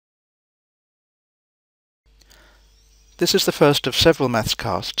This is the first of several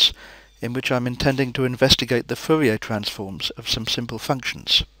MathsCasts in which I'm intending to investigate the Fourier transforms of some simple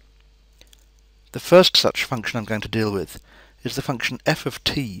functions. The first such function I'm going to deal with is the function f of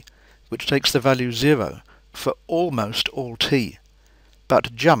t, which takes the value 0 for almost all t,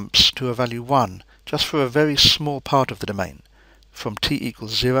 but jumps to a value 1 just for a very small part of the domain, from t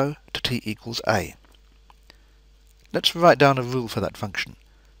equals 0 to t equals a. Let's write down a rule for that function.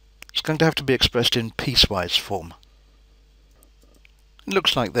 It's going to have to be expressed in piecewise form. It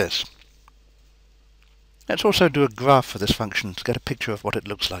looks like this. Let's also do a graph for this function to get a picture of what it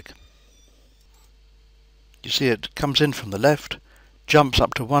looks like. You see it comes in from the left, jumps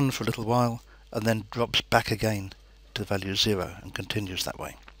up to 1 for a little while, and then drops back again to the value 0 and continues that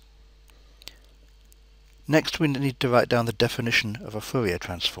way. Next we need to write down the definition of a Fourier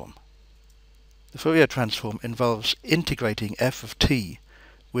transform. The Fourier transform involves integrating f of t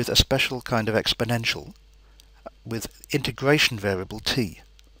with a special kind of exponential with integration variable t.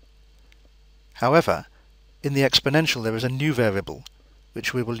 However, in the exponential there is a new variable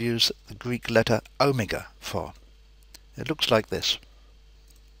which we will use the Greek letter omega for. It looks like this.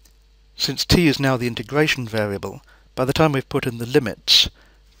 Since t is now the integration variable, by the time we've put in the limits,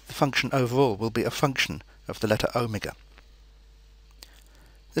 the function overall will be a function of the letter omega.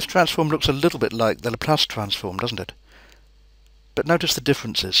 This transform looks a little bit like the Laplace transform, doesn't it? But notice the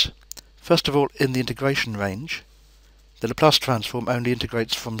differences. First of all, in the integration range, the Laplace transform only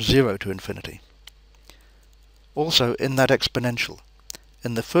integrates from 0 to infinity. Also, in that exponential,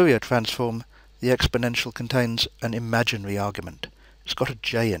 in the Fourier transform, the exponential contains an imaginary argument. It's got a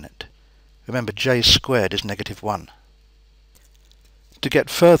j in it. Remember, j squared is -1. To get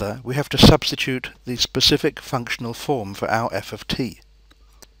further, we have to substitute the specific functional form for our f of t.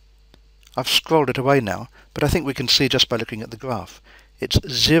 I've scrolled it away now, but I think we can see just by looking at the graph. It's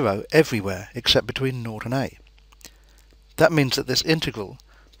 0 everywhere except between 0 and a. That means that this integral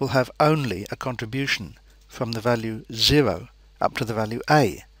will have only a contribution from the value 0 up to the value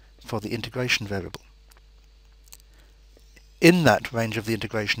a for the integration variable. In that range of the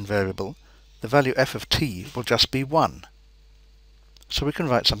integration variable, the value f of t will just be 1. So we can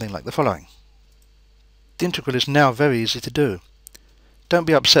write something like the following. The integral is now very easy to do. Don't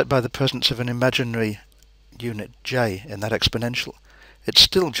be upset by the presence of an imaginary unit j in that exponential. It's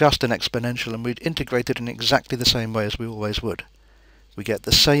still just an exponential, and we'd integrate it in exactly the same way as we always would. We get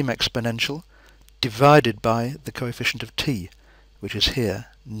the same exponential divided by the coefficient of t, which is here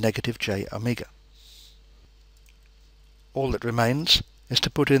 -j omega. All that remains is to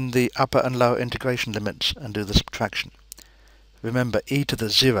put in the upper and lower integration limits and do the subtraction. Remember, e to the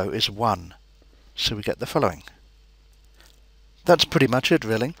 0 is 1, so we get the following. That's pretty much it,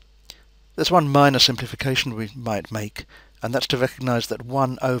 really. There's one minor simplification we might make, and that's to recognise that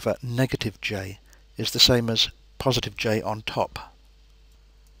 1 over -j is the same as positive j on top.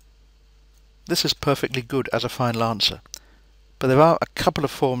 This is perfectly good as a final answer, but there are a couple of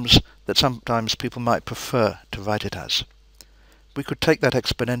forms that sometimes people might prefer to write it as. We could take that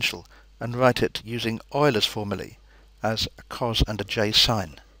exponential and write it using Euler's formulae as a cos and a j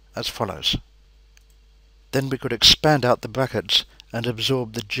sine, as follows. Then we could expand out the brackets and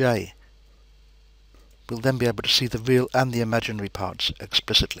absorb the j. We'll then be able to see the real and the imaginary parts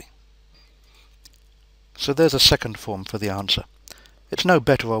explicitly. So there's a second form for the answer. It's no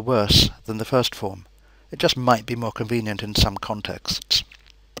better or worse than the first form. It just might be more convenient in some contexts.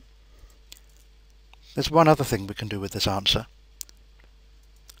 There's one other thing we can do with this answer.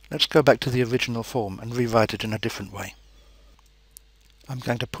 Let's go back to the original form and rewrite it in a different way. I'm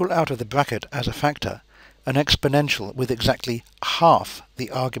going to pull out of the bracket as a factor an exponential with exactly half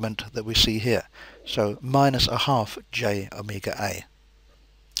the argument that we see here, so -1/2 j omega a.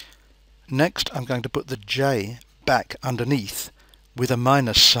 Next I'm going to put the j back underneath with a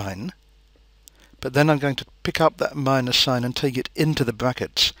minus sign, but then I'm going to pick up that minus sign and take it into the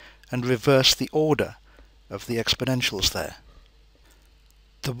brackets and reverse the order of the exponentials there.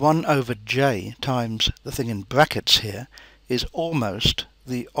 The 1 over j times the thing in brackets here is almost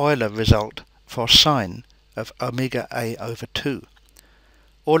the Euler result for sine of omega a over 2.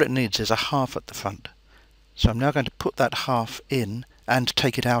 All it needs is a half at the front. So I'm now going to put that half in and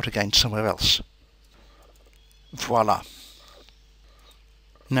take it out again somewhere else. Voila!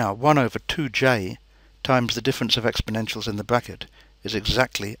 Now 1 over 2j times the difference of exponentials in the bracket is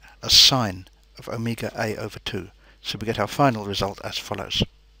exactly a sine of omega a over 2. So we get our final result as follows.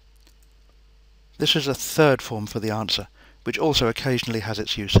 This is a third form for the answer, which also occasionally has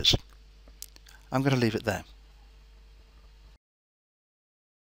its uses. I'm going to leave it there.